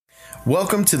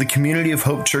Welcome to the Community of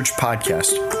Hope Church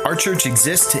podcast. Our church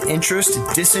exists to interest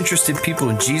disinterested people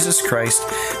in Jesus Christ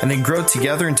and then grow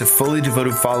together into fully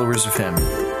devoted followers of Him.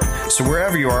 So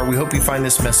wherever you are, we hope you find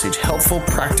this message helpful,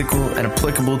 practical, and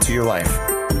applicable to your life.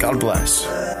 God bless.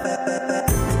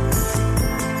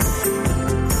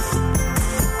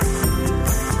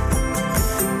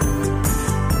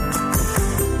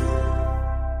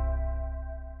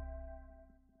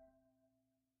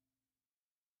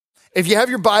 If you have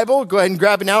your Bible, go ahead and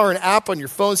grab an hour, an app on your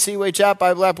phone, COH app,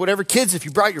 Bible app, whatever. Kids, if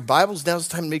you brought your Bibles, now's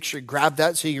the time to make sure you grab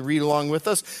that so you can read along with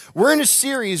us. We're in a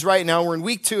series right now. We're in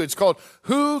week 2. It's called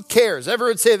Who Cares?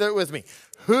 Everyone say that with me.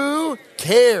 Who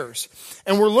cares?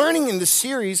 And we're learning in this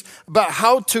series about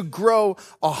how to grow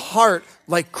a heart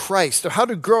like Christ, or how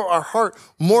to grow our heart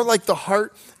more like the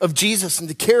heart of Jesus and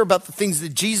to care about the things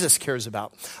that Jesus cares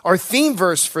about. Our theme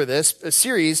verse for this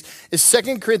series is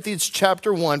 2 Corinthians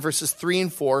chapter 1, verses 3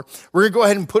 and 4. We're going to go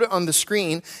ahead and put it on the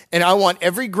screen, and I want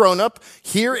every grown-up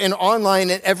here and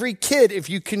online and every kid, if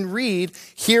you can read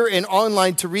here and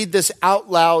online, to read this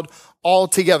out loud all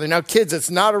together. Now, kids, it's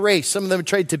not a race. Some of them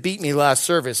tried to beat me last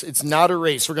service. It's not a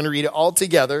race. We're going to read it all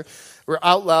together. We're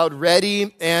out loud,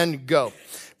 ready, and go.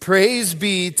 Praise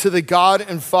be to the God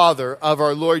and Father of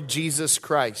our Lord Jesus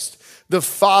Christ, the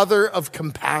Father of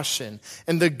compassion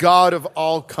and the God of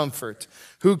all comfort,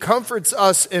 who comforts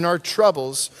us in our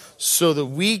troubles so that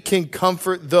we can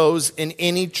comfort those in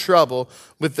any trouble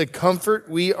with the comfort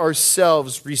we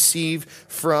ourselves receive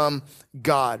from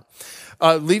God.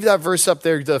 Leave that verse up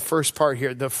there, the first part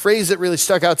here. The phrase that really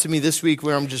stuck out to me this week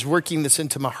when I'm just working this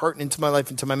into my heart and into my life,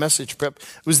 into my message prep,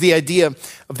 was the idea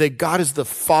of that God is the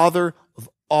Father of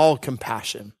all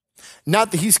compassion.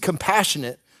 Not that He's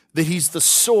compassionate, that He's the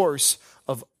source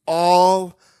of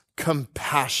all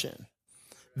compassion.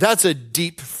 That's a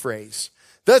deep phrase.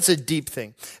 That's a deep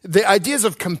thing. The ideas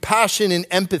of compassion and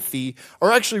empathy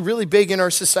are actually really big in our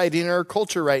society and in our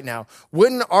culture right now.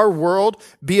 Wouldn't our world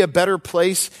be a better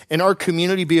place and our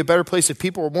community be a better place if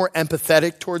people were more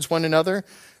empathetic towards one another,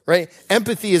 right?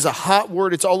 Empathy is a hot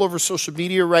word. It's all over social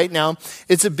media right now.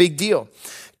 It's a big deal.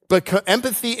 But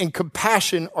empathy and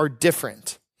compassion are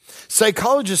different.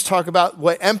 Psychologists talk about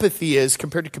what empathy is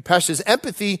compared to compassion.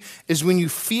 Empathy is when you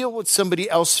feel what somebody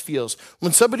else feels.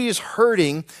 When somebody is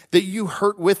hurting, that you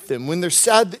hurt with them. When they're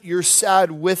sad, that you're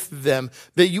sad with them.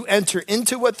 That you enter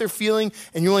into what they're feeling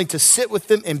and you're willing to sit with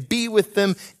them and be with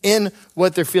them in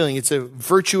what they're feeling. It's a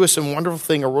virtuous and wonderful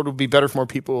thing. Our world would be better if more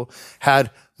people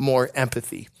had more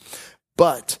empathy.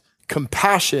 But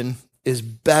compassion is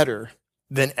better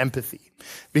than empathy.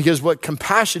 Because what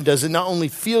compassion does, it not only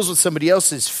feels what somebody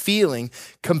else is feeling,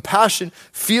 compassion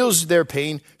feels their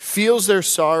pain, feels their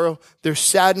sorrow, their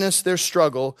sadness, their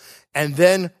struggle, and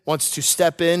then wants to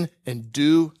step in and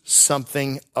do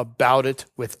something about it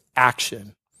with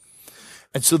action.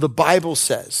 And so the Bible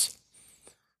says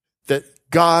that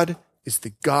God is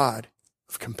the God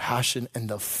of compassion and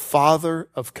the Father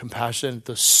of compassion,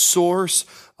 the source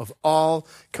of all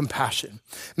compassion.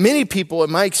 Many people, in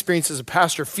my experience as a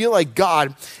pastor, feel like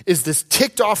God is this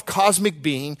ticked off cosmic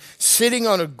being sitting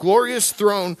on a glorious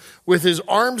throne with his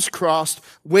arms crossed,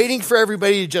 waiting for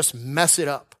everybody to just mess it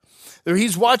up.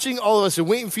 He's watching all of us and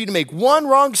waiting for you to make one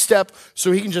wrong step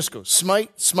so he can just go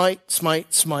smite, smite,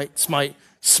 smite, smite, smite,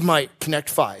 smite, connect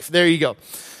 5. There you go.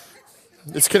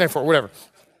 It's connect 4, whatever.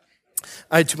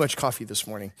 I had too much coffee this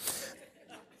morning.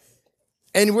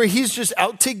 And where he's just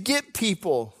out to get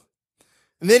people.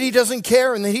 And then he doesn't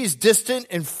care. And then he's distant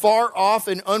and far off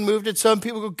and unmoved. And some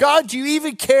people go, God, do you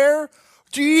even care?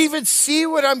 Do you even see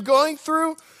what I'm going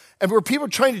through? And where people are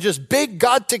trying to just beg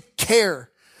God to care.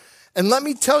 And let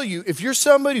me tell you, if you're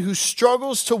somebody who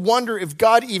struggles to wonder if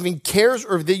God even cares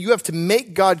or that you have to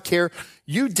make God care,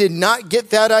 you did not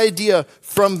get that idea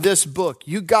from this book.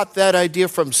 You got that idea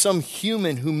from some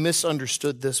human who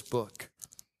misunderstood this book.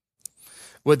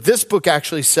 What this book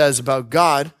actually says about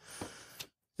God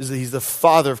is that He's the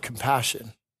Father of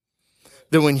compassion.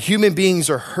 That when human beings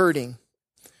are hurting,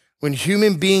 when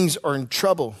human beings are in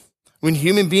trouble, when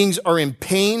human beings are in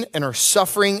pain and are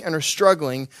suffering and are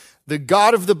struggling, the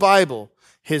God of the Bible,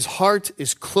 His heart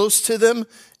is close to them,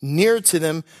 near to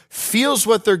them, feels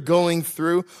what they're going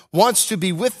through, wants to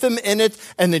be with them in it,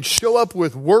 and then show up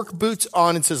with work boots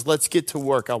on and says, let's get to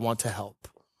work. I want to help.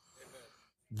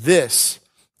 This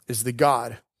is the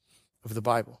God of the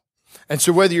Bible. And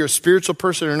so whether you're a spiritual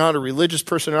person or not, a religious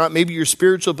person or not, maybe you're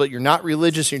spiritual, but you're not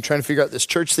religious, and you're trying to figure out this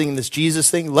church thing and this Jesus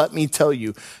thing, let me tell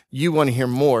you, you want to hear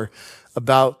more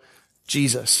about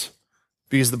Jesus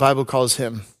because the Bible calls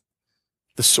Him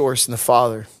the source and the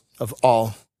Father of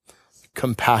all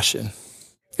compassion.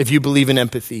 If you believe in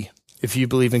empathy, if you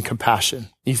believe in compassion,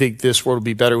 you think this world will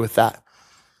be better with that,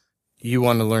 you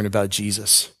want to learn about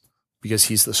Jesus because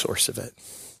he's the source of it.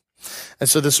 And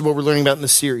so this is what we're learning about in the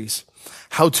series,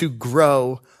 how to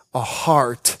grow a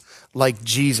heart like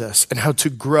Jesus and how to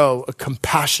grow a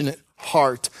compassionate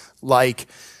heart like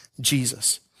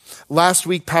Jesus. Last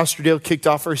week, Pastor Dale kicked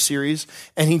off our series,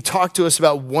 and he talked to us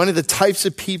about one of the types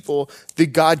of people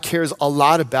that God cares a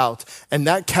lot about. And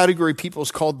that category of people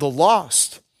is called the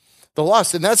lost. The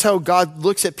lost. And that's how God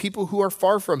looks at people who are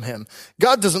far from him.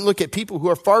 God doesn't look at people who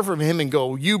are far from him and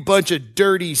go, you bunch of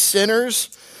dirty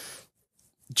sinners.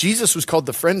 Jesus was called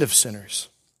the friend of sinners.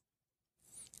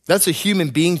 That's a human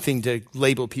being thing to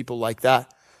label people like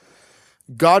that.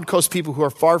 God calls people who are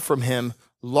far from him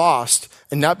lost,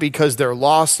 and not because they're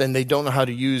lost and they don't know how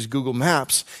to use Google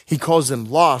Maps. He calls them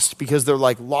lost because they're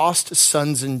like lost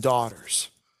sons and daughters.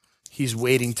 He's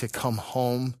waiting to come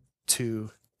home to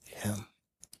him.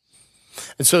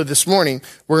 And so this morning,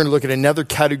 we're going to look at another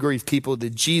category of people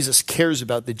that Jesus cares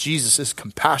about, that Jesus is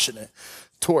compassionate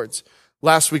towards.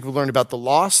 Last week, we learned about the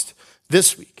lost.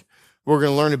 This week, we're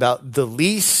going to learn about the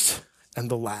least and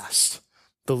the last.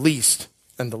 The least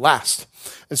and the last.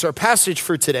 And so our passage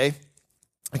for today,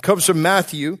 it comes from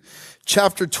Matthew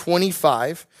chapter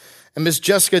 25. And Miss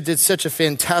Jessica did such a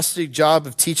fantastic job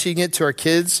of teaching it to our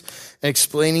kids and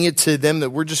explaining it to them that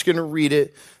we're just going to read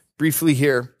it briefly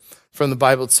here from the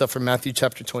Bible itself, from Matthew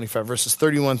chapter 25, verses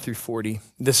 31 through 40.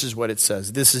 This is what it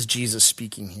says. This is Jesus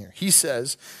speaking here. He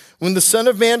says, when the Son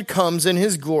of Man comes in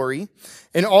his glory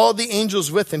and all the angels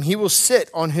with him, he will sit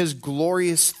on his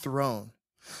glorious throne.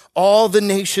 All the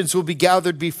nations will be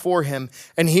gathered before him,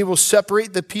 and he will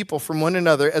separate the people from one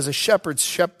another as a shepherd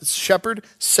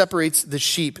separates the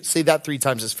sheep. Say that 3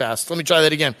 times as fast. Let me try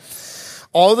that again.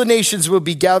 All the nations will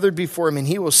be gathered before him, and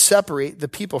he will separate the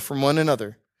people from one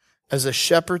another as a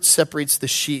shepherd separates the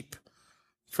sheep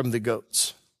from the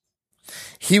goats.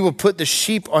 He will put the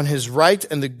sheep on his right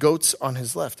and the goats on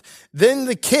his left. Then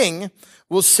the king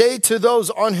will say to those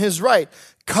on his right,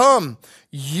 come,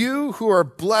 you who are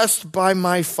blessed by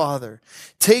my Father,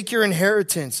 take your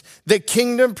inheritance, the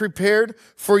kingdom prepared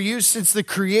for you since the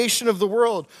creation of the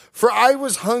world. For I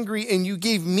was hungry and you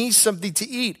gave me something to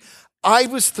eat. I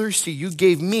was thirsty. You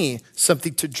gave me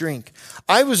something to drink.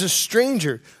 I was a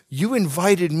stranger. You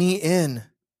invited me in.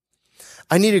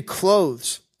 I needed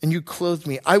clothes and you clothed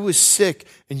me. I was sick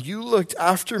and you looked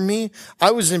after me.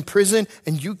 I was in prison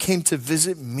and you came to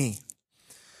visit me.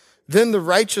 Then the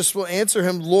righteous will answer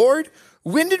him, Lord,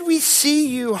 when did we see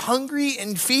you hungry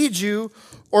and feed you,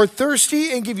 or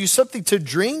thirsty and give you something to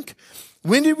drink?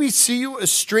 When did we see you a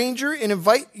stranger and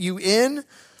invite you in,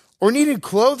 or needing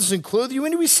clothes and clothe you?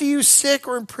 When did we see you sick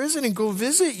or in prison and go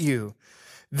visit you?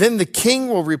 Then the king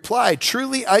will reply,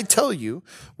 truly I tell you,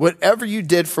 whatever you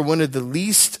did for one of the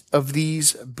least of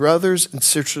these brothers and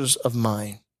sisters of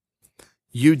mine,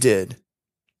 you did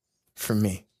for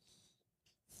me.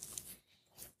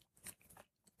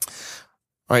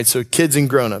 All right, so kids and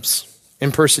grown-ups,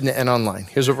 in person and online,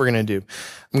 here's what we're going to do.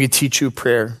 I'm going to teach you a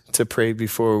prayer to pray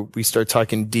before we start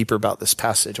talking deeper about this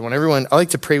passage. I like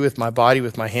to pray with my body,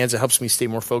 with my hands. It helps me stay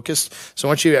more focused. So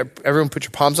I want everyone put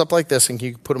your palms up like this, and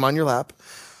you can put them on your lap.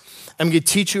 I'm going to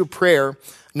teach you a prayer,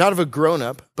 not of a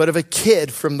grown-up, but of a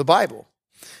kid from the Bible.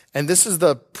 And this is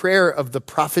the prayer of the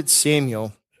prophet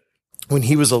Samuel when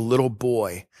he was a little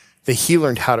boy, that he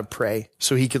learned how to pray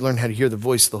so he could learn how to hear the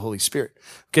voice of the Holy Spirit.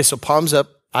 Okay, so palms up,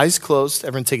 eyes closed.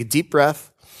 Everyone take a deep breath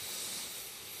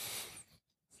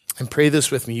and pray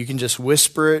this with me. You can just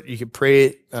whisper it. You can pray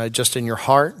it just in your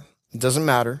heart. It doesn't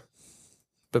matter,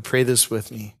 but pray this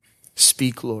with me.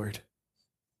 Speak, Lord.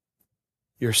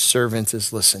 Your servant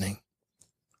is listening.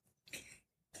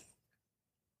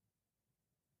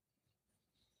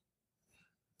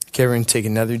 Okay, everyone take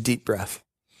another deep breath.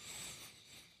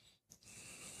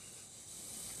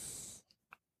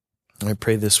 I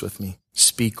pray this with me.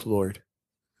 Speak, Lord.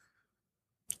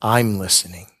 I'm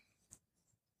listening.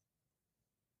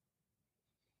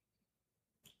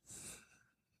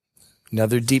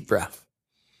 Another deep breath.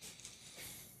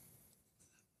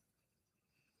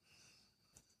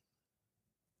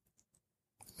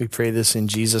 We pray this in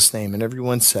Jesus' name. And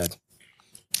everyone said,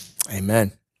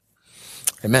 amen.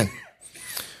 Amen.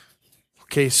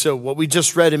 Okay, so what we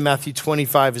just read in Matthew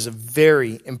 25 is a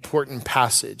very important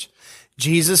passage.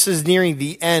 Jesus is nearing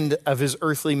the end of his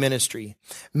earthly ministry.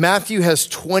 Matthew has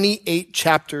 28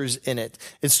 chapters in it.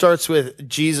 It starts with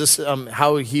Jesus,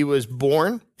 how he was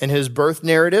born and his birth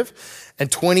narrative,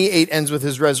 and 28 ends with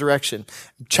his resurrection.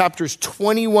 Chapters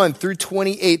 21 through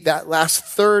 28, that last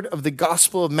third of the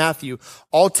Gospel of Matthew,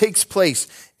 all takes place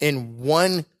in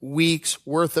 1 week's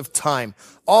worth of time.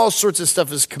 All sorts of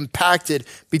stuff is compacted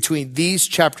between these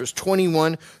chapters,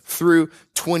 21 through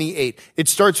 28. It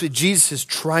starts with Jesus'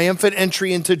 triumphant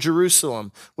entry into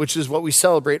Jerusalem, which is what we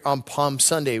celebrate on Palm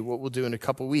Sunday, what we'll do in a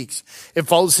couple weeks. It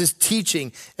follows his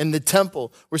teaching in the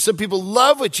temple, where some people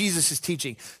love what Jesus is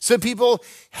teaching. Some people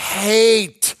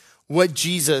hate what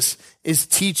Jesus is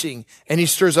teaching, and he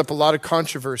stirs up a lot of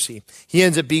controversy. He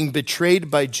ends up being betrayed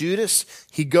by Judas.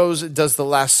 He goes and does the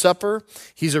Last Supper.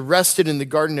 He's arrested in the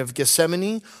Garden of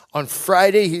Gethsemane. On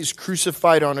Friday, he's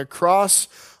crucified on a cross.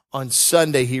 On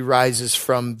Sunday, he rises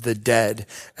from the dead,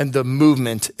 and the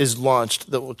movement is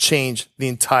launched that will change the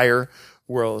entire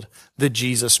world, the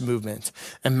Jesus movement.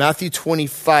 And Matthew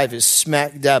 25 is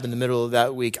smack dab in the middle of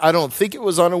that week. I don't think it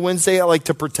was on a Wednesday. I like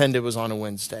to pretend it was on a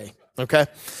Wednesday, okay?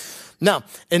 Now,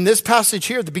 in this passage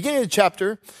here, at the beginning of the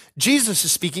chapter, Jesus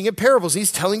is speaking in parables.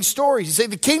 He's telling stories. He's saying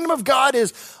the kingdom of God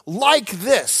is like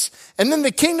this. And then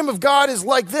the kingdom of God is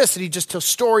like this. And he just tells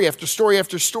story after story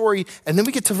after story. And then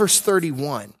we get to verse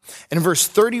 31. And in verse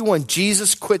 31,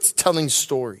 Jesus quits telling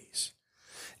stories.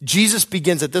 Jesus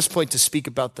begins at this point to speak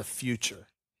about the future.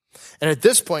 And at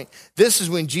this point, this is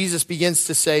when Jesus begins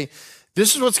to say,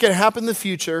 this is what's going to happen in the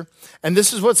future. And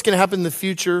this is what's going to happen in the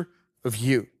future of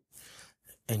you.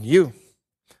 And you,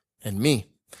 and me,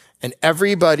 and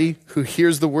everybody who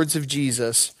hears the words of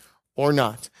Jesus or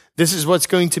not. This is what's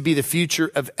going to be the future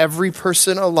of every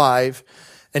person alive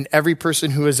and every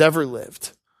person who has ever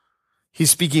lived.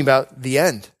 He's speaking about the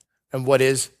end and what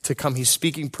is to come. He's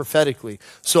speaking prophetically.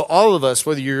 So all of us,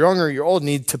 whether you're young or you're old,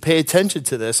 need to pay attention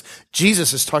to this.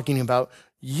 Jesus is talking about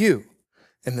you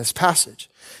in this passage.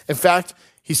 In fact,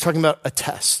 he's talking about a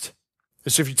test.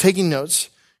 So if you're taking notes,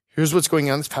 here's what's going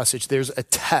on in this passage. There's a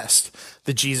test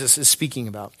that Jesus is speaking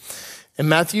about. In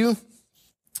Matthew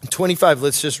 25,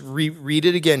 let's just read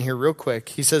it again here real quick.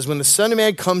 He says, when the Son of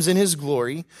Man comes in his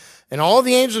glory and all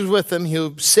the angels with him,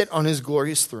 he'll sit on his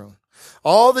glorious throne.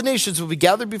 All the nations will be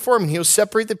gathered before him, and he'll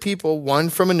separate the people one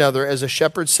from another as a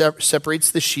shepherd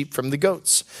separates the sheep from the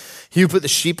goats. He will put the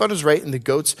sheep on his right and the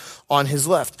goats on his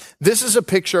left. This is a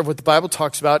picture of what the Bible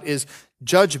talks about is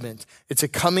judgment. It's a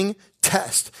coming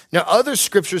test. Now, other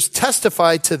scriptures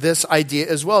testify to this idea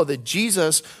as well, that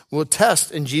Jesus will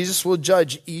test and Jesus will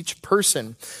judge each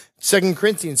person. 2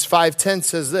 Corinthians 5:10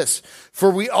 says this, for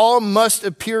we all must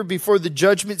appear before the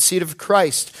judgment seat of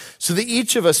Christ, so that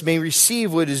each of us may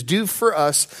receive what is due for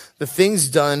us, the things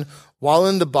done while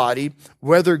in the body,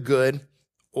 whether good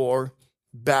or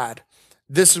bad.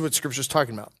 This is what scripture is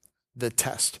talking about, the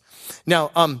test.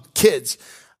 Now, kids,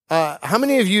 how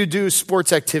many of you do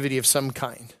sports activity of some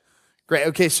kind? Great.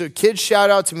 Okay, so kids, shout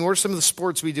out to me. What are some of the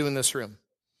sports we do in this room?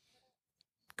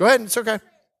 Go ahead. It's okay.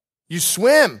 You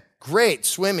swim. Great.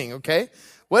 Swimming. Okay.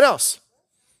 What else?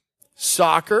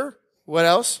 Soccer. What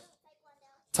else?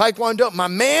 Taekwondo. My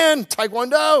man.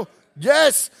 Taekwondo.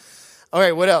 Yes. All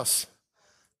right. What else?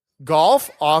 Golf.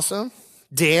 Awesome.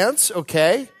 Dance.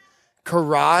 Okay.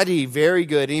 Karate. Very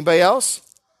good. Anybody else?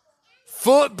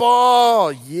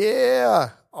 Football.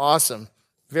 Yeah. Awesome.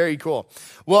 Very cool.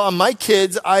 Well, my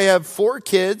kids, I have 4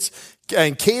 kids,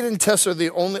 and Kate and Tessa are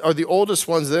the oldest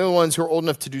ones. They're the ones who are old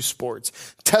enough to do sports.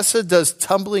 Tessa does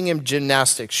tumbling and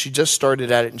gymnastics. She just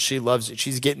started at it and she loves it.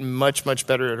 She's getting much, much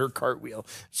better at her cartwheel.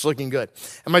 It's looking good.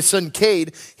 And my son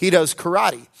Cade, he does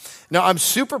karate. Now, I'm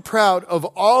super proud of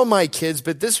all my kids,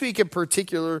 but this week in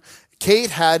particular,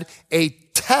 Cade had a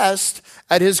test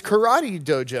at his karate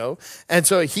dojo. And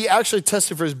so he actually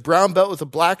tested for his brown belt with a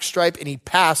black stripe and he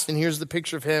passed. And here's the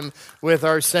picture of him with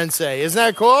our sensei. Isn't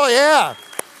that cool? Yeah.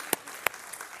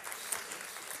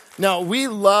 Now, we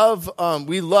love our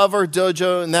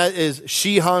dojo, and that is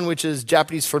Shihan, which is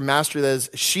Japanese for master. That is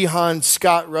Shihan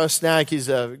Scott Rusnak. He's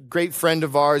a great friend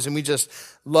of ours, and we just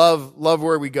love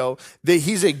where we go.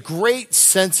 He's a great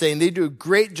sensei, and they do a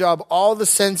great job, all the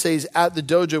senseis at the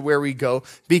dojo where we go,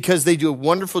 because they do a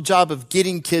wonderful job of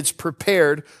getting kids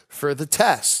prepared for the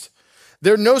test.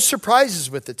 There are no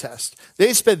surprises with the test.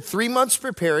 They spend 3 months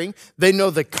preparing. They know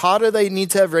the kata they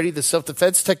need to have ready, the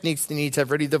self-defense techniques they need to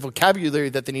have ready, the vocabulary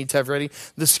that they need to have ready,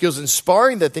 the skills in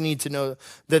sparring that they need to know,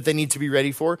 that they need to be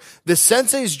ready for. The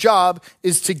sensei's job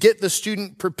is to get the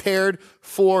student prepared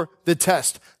for the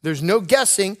test. There's no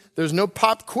guessing. There's no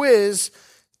pop quiz.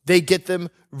 They get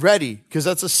them ready because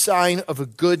that's a sign of a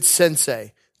good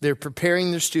sensei. They're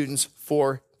preparing their students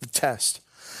for the test.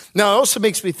 Now, it also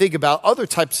makes me think about other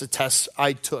types of tests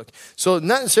I took. So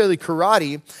not necessarily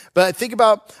karate, but I think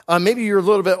about maybe you're a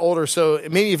little bit older. So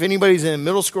maybe if anybody's in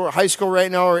middle school or high school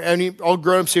right now, or any all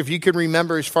grown-ups, if you can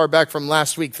remember as far back from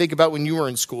last week, think about when you were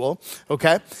in school,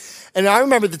 okay? And I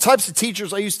remember the types of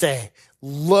teachers I used to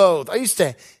loathe. I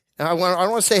don't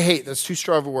want to say hate, that's too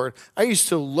strong of a word. I used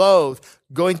to loathe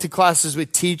going to classes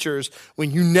with teachers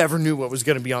when you never knew what was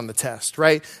going to be on the test,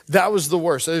 right? That was the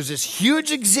worst. There's this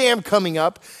huge exam coming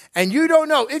up, and you don't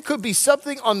know. It could be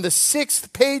something on the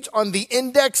 6th page on the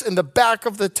index in the back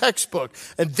of the textbook,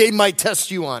 and they might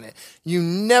test you on it. You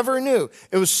never knew.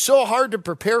 It was so hard to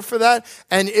prepare for that,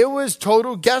 and it was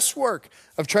total guesswork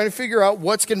of trying to figure out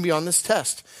what's going to be on this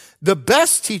test. The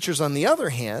best teachers, on the other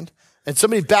hand, and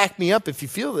somebody back me up if you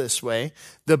feel this way,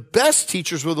 the best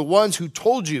teachers were the ones who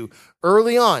told you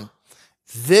early on,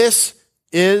 this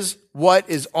is what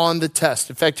is on the test.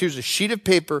 In fact, here's a sheet of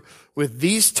paper with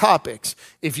these topics.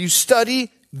 If you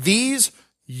study these,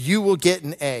 you will get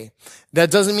an A.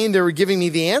 That doesn't mean they were giving me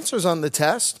the answers on the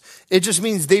test. It just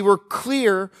means they were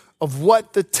clear of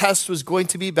what the test was going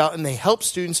to be about, and they help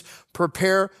students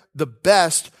prepare the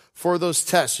best for those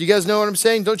tests. You guys know what I'm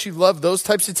saying? Don't you love those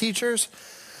types of teachers?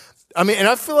 I mean, and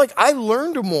I feel like I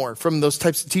learned more from those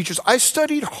types of teachers. I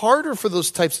studied harder for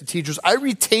those types of teachers. I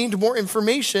retained more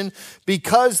information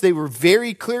because they were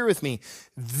very clear with me.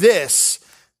 This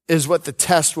is what the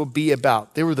test will be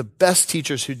about. They were the best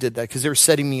teachers who did that because they were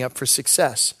setting me up for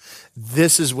success.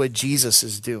 This is what Jesus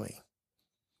is doing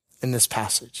in this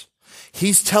passage.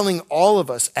 He's telling all of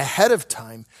us ahead of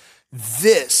time,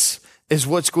 this is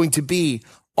what's going to be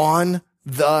on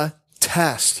the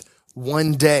test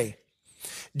one day.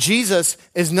 Jesus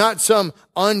is not some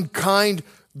unkind,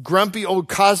 grumpy old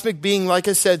cosmic being, like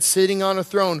I said, sitting on a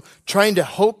throne, trying to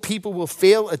hope people will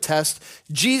fail a test.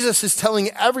 Jesus is telling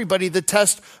everybody the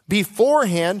test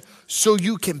beforehand so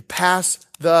you can pass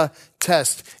the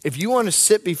test. If you want to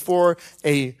sit before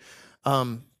a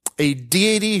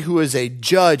deity who is a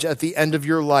judge at the end of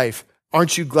your life,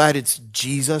 aren't you glad it's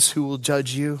Jesus who will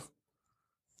judge you?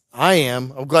 I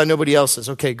am. I'm glad nobody else is.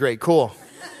 Okay, great, cool.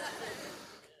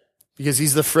 Because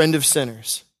he's the friend of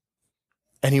sinners.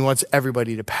 And he wants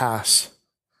everybody to pass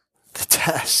the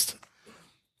test.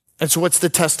 And so what's the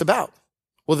test about?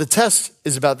 Well, the test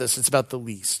is about this. It's about the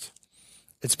least.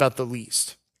 It's about the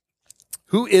least.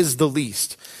 Who is the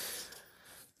least?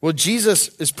 Well, Jesus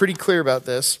is pretty clear about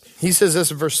this. He says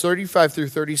this in verse 35 through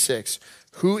 36.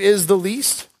 Who is the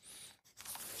least?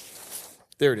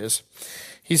 There it is.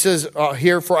 He says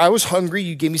here, for I was hungry,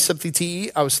 you gave me something to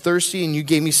eat. I was thirsty, and you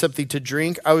gave me something to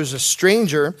drink. I was a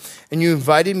stranger, and you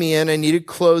invited me in. I needed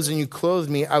clothes, and you clothed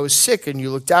me. I was sick, and you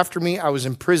looked after me. I was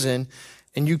in prison,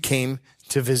 and you came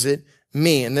to visit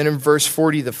me. And then in verse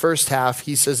 40, the first half,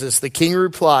 he says this, the king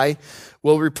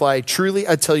will reply, truly,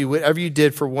 I tell you, whatever you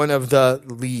did for one of the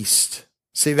least,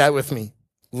 say that with me,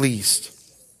 least,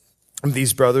 of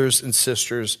these brothers and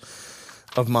sisters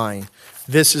of mine.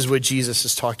 This is what Jesus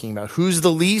is talking about. Who's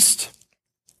the least?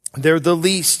 They're the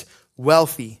least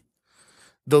wealthy,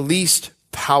 the least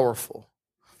powerful,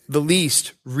 the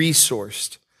least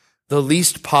resourced, the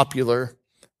least popular,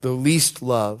 the least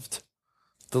loved,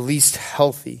 the least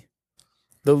healthy,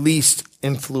 the least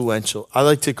influential. I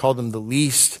like to call them the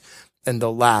least and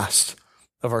the last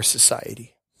of our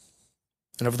society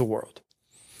and of the world.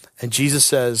 And Jesus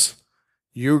says,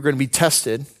 you're going to be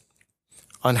tested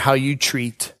on how you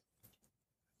treat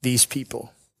these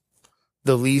people,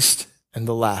 the least and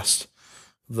the last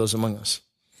of those among us.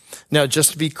 Now,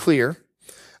 just to be clear,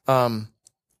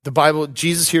 the Bible,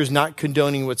 Jesus here is not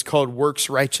condoning what's called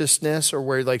works righteousness, or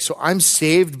where so I'm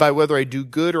saved by whether I do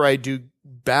good or I do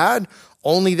bad.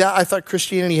 Only that. I thought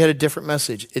Christianity had a different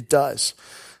message. It does.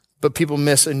 But people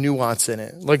miss a nuance in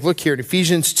it. Like, look here at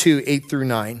Ephesians 2, 8 through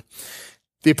 9.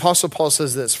 The Apostle Paul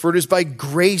says this, for it is by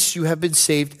grace you have been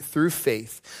saved through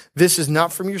faith. This is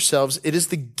not from yourselves. It is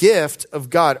the gift of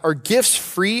God. Are gifts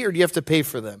free, or do you have to pay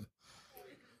for them?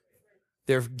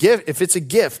 If it's a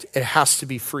gift, it has to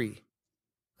be free.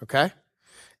 Okay?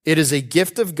 It is a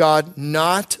gift of God,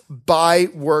 not by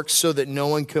works, so that no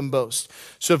one can boast.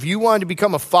 So if you want to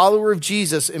become a follower of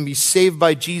Jesus and be saved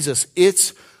by Jesus,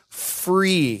 it's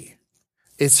free.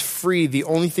 It's free. The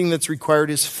only thing that's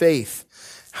required is faith.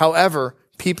 However,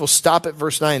 people stop at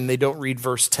verse 9 and they don't read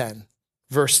verse 10.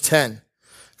 Verse 10,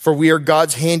 for we are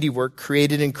God's handiwork,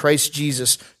 created in Christ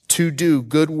Jesus to do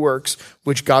good works,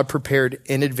 which God prepared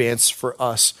in advance for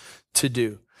us to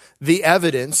do. The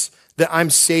evidence that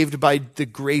I'm saved by the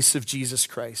grace of Jesus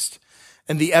Christ,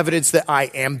 And the evidence that I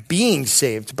am being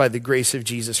saved by the grace of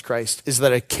Jesus Christ is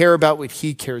that I care about what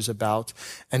he cares about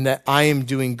and that I am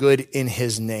doing good in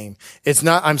his name. It's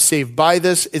not I'm saved by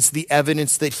this. It's the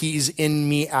evidence that he's in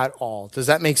me at all. Does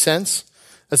that make sense?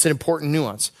 That's an important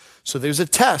nuance. So there's a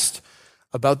test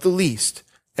about the least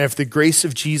and if the grace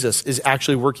of Jesus is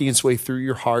actually working its way through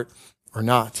your heart or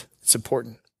not. It's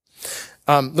important.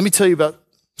 Let me tell you about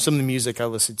some of the music I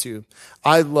listen to.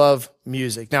 I love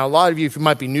music. Now, a lot of you, if you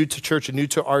might be new to church and new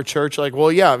to our church, like,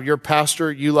 well, yeah, you're a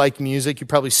pastor, you like music. You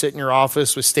probably sit in your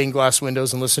office with stained glass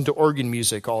windows and listen to organ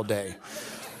music all day.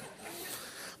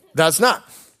 That's not.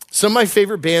 Some of my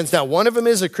favorite bands, now one of them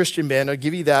is a Christian band, I'll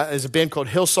give you that, is a band called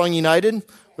Hillsong United,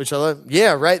 which I love.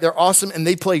 Yeah, right, they're awesome, and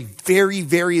they play very,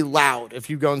 very loud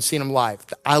if you go and see them live.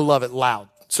 I love it loud.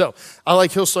 So I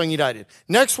like Hillsong United.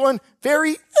 Next one,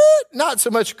 very, not so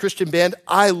much a Christian band.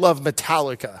 I love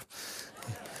Metallica.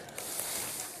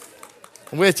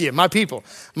 I'm with you, my people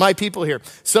here.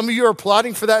 Some of you are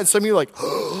applauding for that, and some of you are like,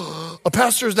 a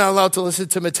pastor is not allowed to listen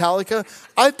to Metallica.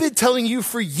 I've been telling you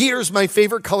for years my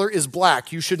favorite color is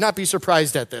black. You should not be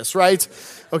surprised at this, right?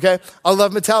 Okay, I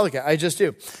love Metallica, I just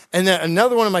do. And then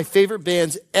another one of my favorite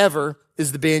bands ever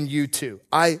is the band U2.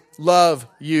 I love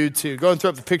U2. Go and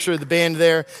throw up the picture of the band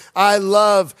there. I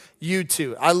love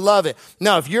U2. I love it.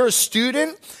 Now, if you're a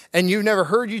student and you've never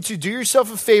heard U2, do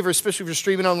yourself a favor, especially if you're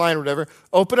streaming online or whatever.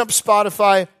 Open up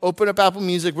Spotify, open up Apple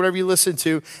Music, whatever you listen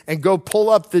to, and go pull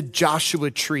up the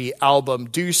Joshua Tree album.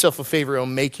 Do yourself a favor. It'll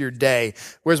make your day.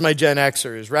 Where's my Gen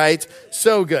Xers, right?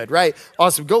 So good, right?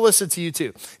 Awesome. Go listen to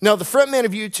U2. Now, the frontman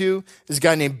of U2 is a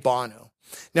guy named Bono.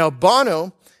 Now,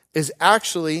 Bono is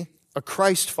actually a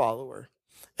Christ follower.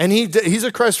 And he's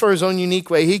a Christ follower in his own unique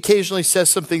way. He occasionally says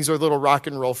some things that are a little rock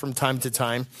and roll from time to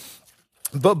time.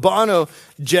 But Bono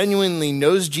genuinely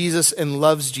knows Jesus and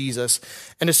loves Jesus.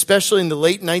 And especially in the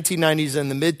late 1990s and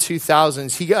the mid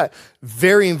 2000s, he got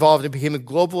very involved and became a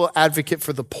global advocate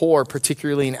for the poor,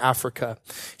 particularly in Africa.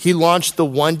 He launched the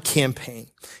One campaign.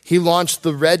 He launched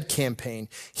the Red campaign.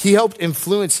 He helped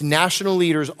influence national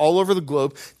leaders all over the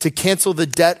globe to cancel the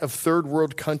debt of third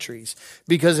world countries.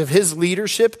 Because of his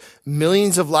leadership,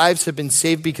 millions of lives have been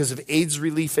saved because of AIDS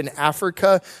relief in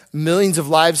Africa. Millions of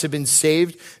lives have been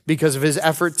saved because of his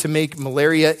effort to make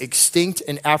malaria extinct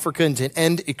in Africa and to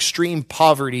end extreme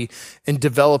poverty in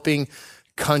developing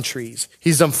countries.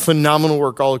 He's done phenomenal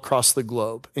work all across the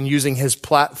globe and using his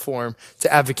platform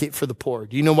to advocate for the poor.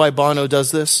 Do you know why Bono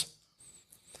does this?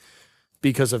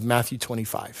 Because of Matthew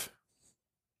 25.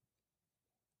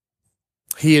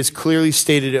 He has clearly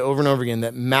stated it over and over again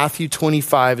that Matthew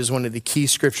 25 is one of the key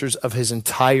scriptures of his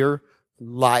entire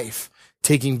life,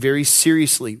 taking very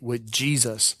seriously what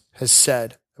Jesus has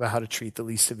said about how to treat the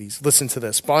least of these. Listen to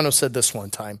this. Bono said this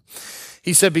one time.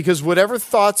 He said, because whatever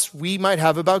thoughts we might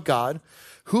have about God,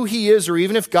 who he is, or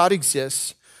even if God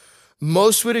exists,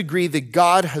 most would agree that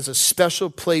God has a special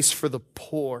place for the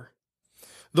poor.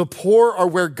 The poor are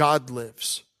where God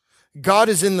lives. God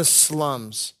is in the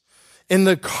slums, in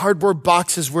the cardboard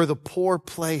boxes where the poor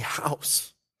play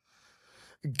house.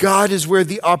 God is where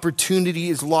the opportunity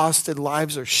is lost and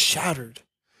lives are shattered.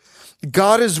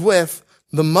 God is with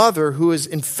the mother who has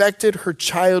infected her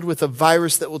child with a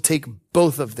virus that will take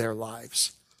both of their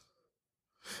lives.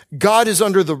 God is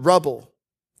under the rubble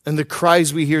and the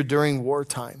cries we hear during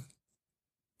wartime.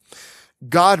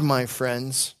 God, my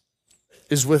friends,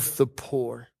 is with the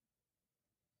poor.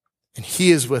 And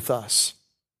he is with us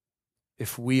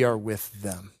if we are with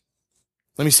them.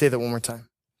 Let me say that one more time.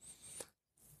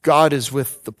 God is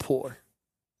with the poor.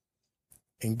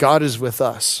 And God is with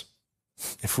us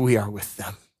if we are with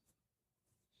them.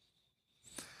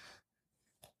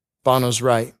 Bono's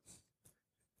right.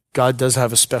 God does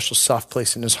have a special soft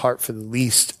place in his heart for the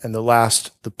least and the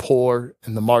last, the poor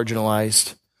and the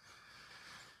marginalized.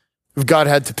 If God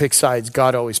had to pick sides,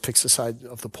 God always picks the side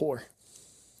of the poor.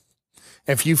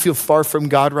 And if you feel far from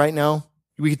God right now,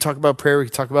 we could talk about prayer, we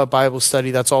could talk about Bible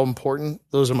study. That's all important.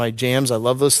 Those are my jams. I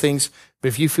love those things. But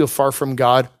if you feel far from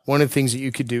God, one of the things that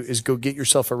you could do is go get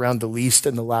yourself around the least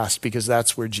and the last, because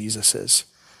that's where Jesus is.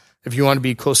 If you want to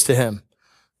be close to him,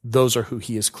 those are who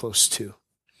he is close to.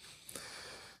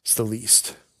 It's the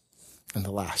least and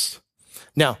the last.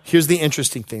 Now, here's the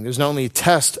interesting thing. There's not only a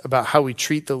test about how we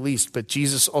treat the least, but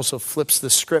Jesus also flips the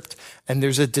script, and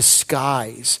there's a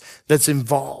disguise that's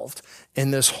involved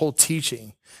in this whole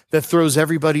teaching that throws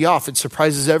everybody off. It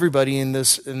surprises everybody in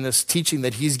this teaching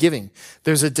that he's giving.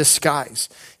 There's a disguise.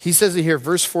 He says it here,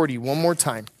 verse 40, one more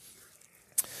time.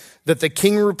 That the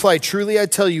king replied, truly I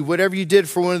tell you, whatever you did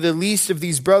for one of the least of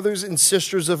these brothers and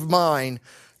sisters of mine,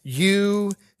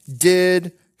 you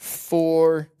did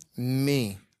for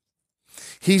me.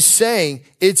 He's saying,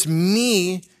 it's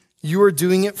me you are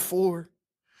doing it for.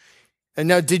 And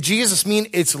now, did Jesus mean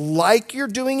it's like you're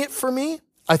doing it for me?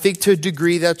 I think to a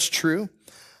degree that's true.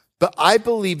 But I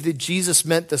believe that Jesus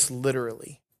meant this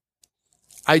literally.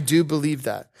 I do believe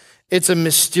that. It's a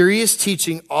mysterious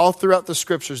teaching all throughout the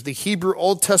scriptures. The Hebrew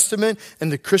Old Testament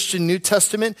and the Christian New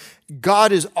Testament,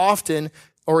 God is often,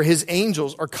 or his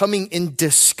angels are coming in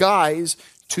disguise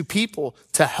to people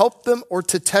to help them or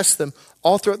to test them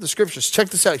all throughout the scriptures. Check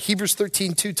this out. Hebrews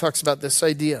 13:2 talks about this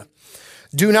idea.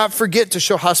 Do not forget to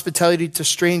show hospitality to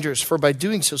strangers, for by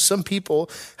doing so, some people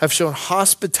have shown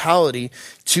hospitality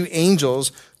to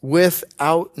angels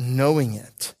without knowing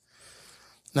it.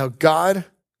 Now, God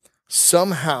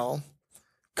somehow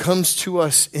comes to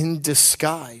us in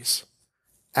disguise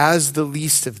as the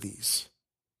least of these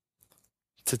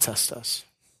to test us.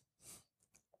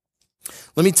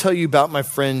 Let me tell you about my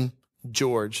friend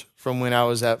George from when I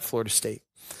was at Florida State.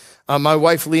 My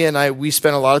wife, Leah, and I, we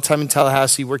spent a lot of time in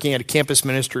Tallahassee working at a campus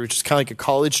ministry, which is kind of like a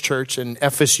college church, and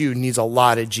FSU needs a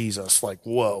lot of Jesus. Like,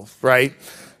 whoa, right?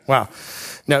 Wow.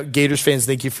 Now, Gators fans,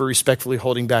 thank you for respectfully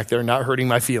holding back there, not hurting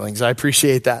my feelings. I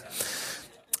appreciate that.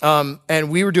 And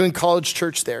we were doing college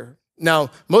church there. Now,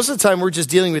 most of the time, we're just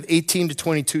dealing with 18 to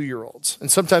 22-year-olds,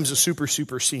 and sometimes a super,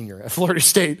 super senior at Florida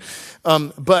State.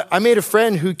 But I made a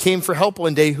friend who came for help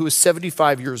one day who was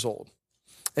 75 years old.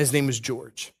 His name was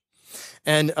George.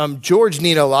 And George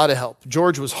needed a lot of help.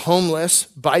 George was homeless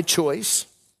by choice.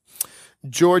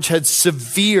 George had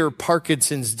severe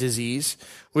Parkinson's disease,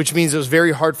 which means it was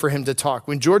very hard for him to talk.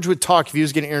 When George would talk, if he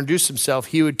was going to introduce himself,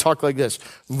 he would talk like this.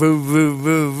 Voo, voo,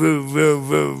 voo, voo, voo,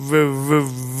 voo, voo, voo,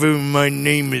 voo. My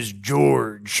name is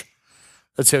George.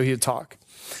 That's how he would talk.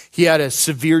 He had a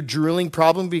severe drooling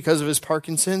problem because of his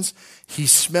Parkinson's. He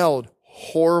smelled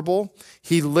horrible.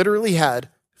 He literally had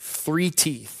 3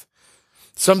 teeth.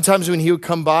 Sometimes when he would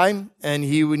come by and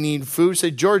he would need food, say,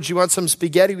 George, you want some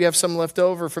spaghetti? We have some left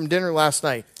over from dinner last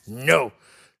night. No.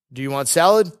 Do you want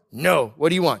salad? No. What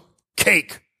do you want?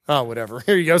 Cake. Oh, whatever.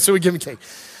 Here you go. So we give him cake.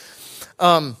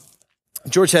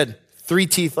 George had 3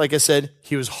 teeth, like I said.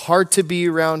 He was hard to be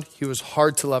around. He was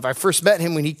hard to love. I first met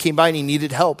him when he came by and he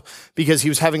needed help because he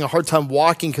was having a hard time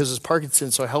walking because of his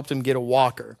Parkinson's, so I helped him get a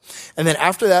walker. And then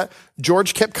after that,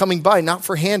 George kept coming by, not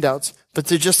for handouts, but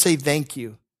to just say thank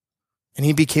you. And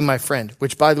he became my friend,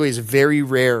 which, by the way, is very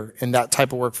rare in that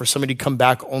type of work for somebody to come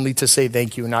back only to say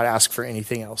thank you and not ask for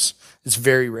anything else. It's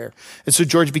very rare. And so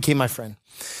George became my friend.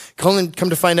 Come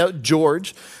to find out,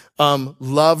 George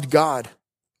loved God.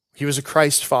 He was a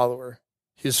Christ follower.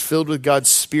 He was filled with God's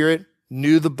Spirit,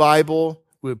 knew the Bible.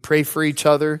 We would pray for each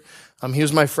other. He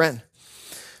was my friend.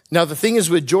 Now, the thing is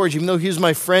with George, even though he was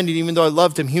my friend and even though I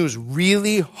loved him, he was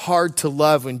really hard to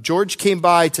love. When George came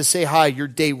by to say hi, your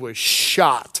day was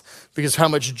shot. Because how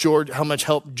much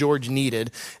help George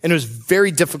needed. And it was very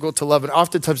difficult to love. And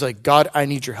oftentimes like, God, I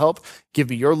need your help. Give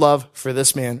me your love for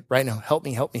this man right now. Help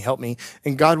me, help me, help me.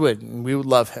 And God would, and we would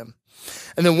love him.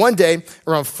 And then one day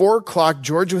around 4:00,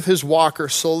 George with his walker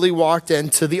slowly walked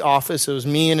into the office. It was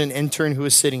me and an intern who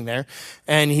was sitting there.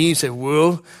 And he said,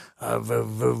 Will, I'm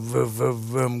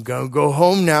going to go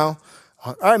home now.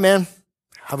 All right, man.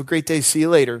 Have a great day. See you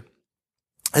later.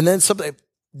 And then something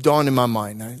dawned in my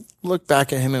mind. I looked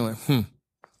back at him and went,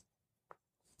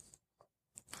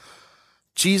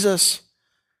 Jesus,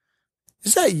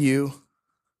 is that you?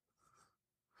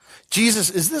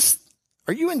 Jesus,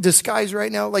 are you in disguise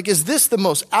right now? Like, is this the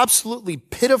most absolutely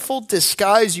pitiful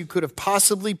disguise you could have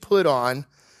possibly put on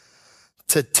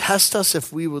to test us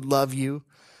if we would love you?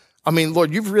 I mean,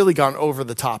 Lord, you've really gone over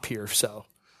the top here, so.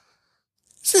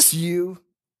 Is this you?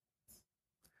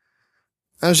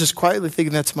 I was just quietly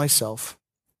thinking that to myself.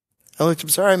 I looked at him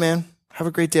and said, all right, man, have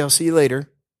a great day. I'll see you later.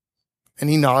 And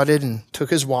he nodded and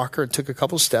took his walker and took a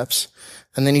couple steps.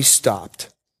 And then he stopped.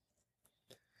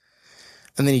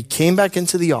 And then he came back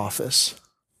into the office.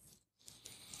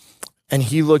 And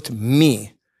he looked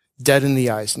me dead in the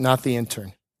eyes, not the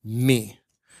intern, me.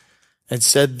 And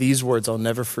said these words I'll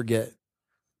never forget.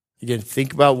 Again,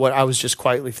 think about what I was just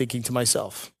quietly thinking to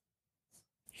myself.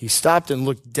 He stopped and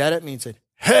looked dead at me and said,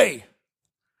 hey,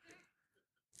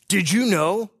 did you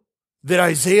know that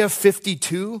Isaiah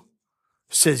 52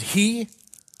 says he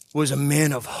was a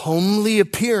man of homely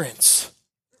appearance?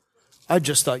 I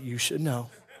just thought you should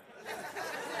know.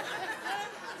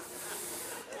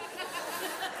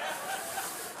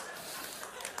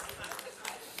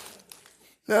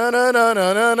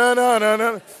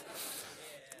 No.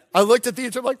 I looked at the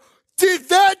intern like, did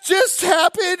that just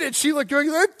happen? And she looked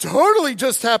going, that totally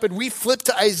just happened. We flipped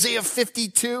to Isaiah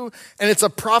 52, and it's a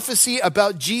prophecy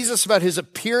about Jesus, about his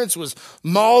appearance was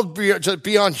mauled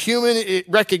beyond human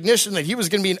recognition, that he was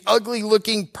going to be an ugly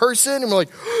looking person. And we're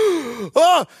like,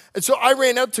 ah. And so I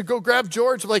ran out to go grab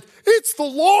George. I'm like, it's the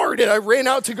Lord. And I ran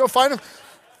out to go find him,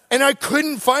 and I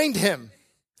couldn't find him.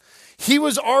 He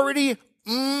was already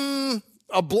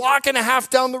a block and a half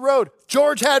down the road.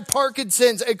 George had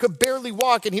Parkinson's and could barely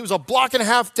walk, and he was a block and a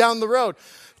half down the road.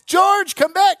 George,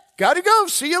 come back. Gotta go.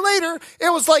 See you later.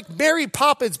 It was like Mary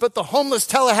Poppins, but the homeless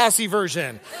Tallahassee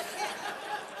version.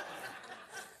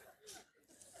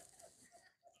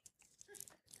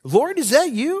 Lord, is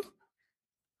that you?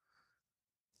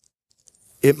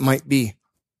 It might be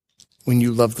when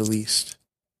you love the least.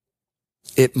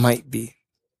 It might be.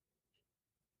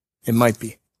 It might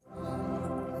be.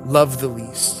 Love the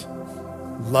least.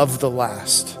 Love the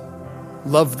last.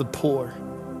 Love the poor.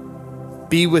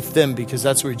 Be with them because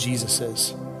that's where Jesus is.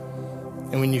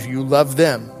 And when you love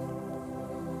them,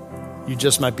 you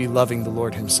just might be loving the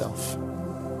Lord himself.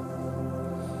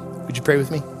 Would you pray with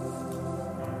me?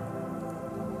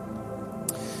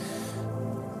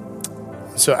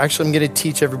 So actually, I'm going to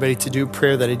teach everybody to do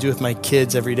prayer that I do with my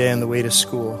kids every day on the way to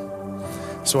school.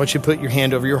 So I want you to put your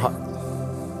hand over your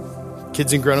heart.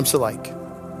 Kids and grown-ups alike.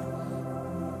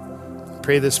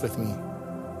 Pray this with me.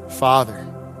 Father,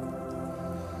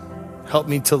 help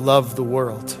me to love the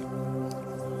world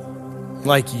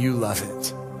like you love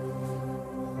it.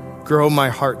 Grow my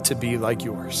heart to be like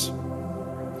yours.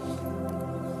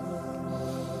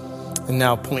 And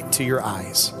now point to your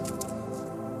eyes.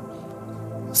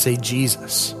 Say,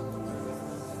 Jesus,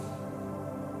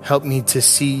 help me to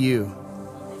see you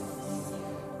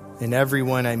in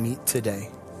everyone I meet today.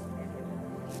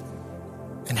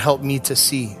 And help me to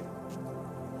see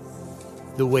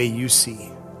the way you see.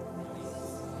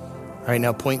 All right,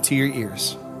 now point to your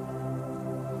ears.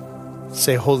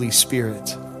 Say, Holy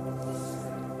Spirit,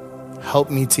 help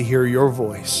me to hear your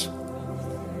voice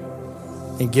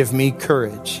and give me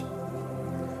courage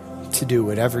to do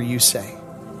whatever you say.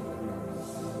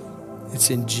 It's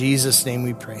in Jesus' name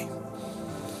we pray.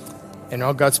 And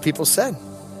all God's people said,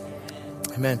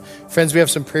 amen. Friends, we have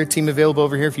some prayer team available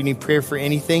over here. If you need prayer for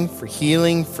anything, for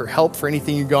healing, for help, for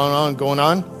anything you're going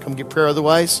on, come get prayer.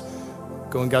 Otherwise,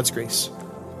 go in God's grace.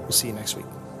 We'll see you next week.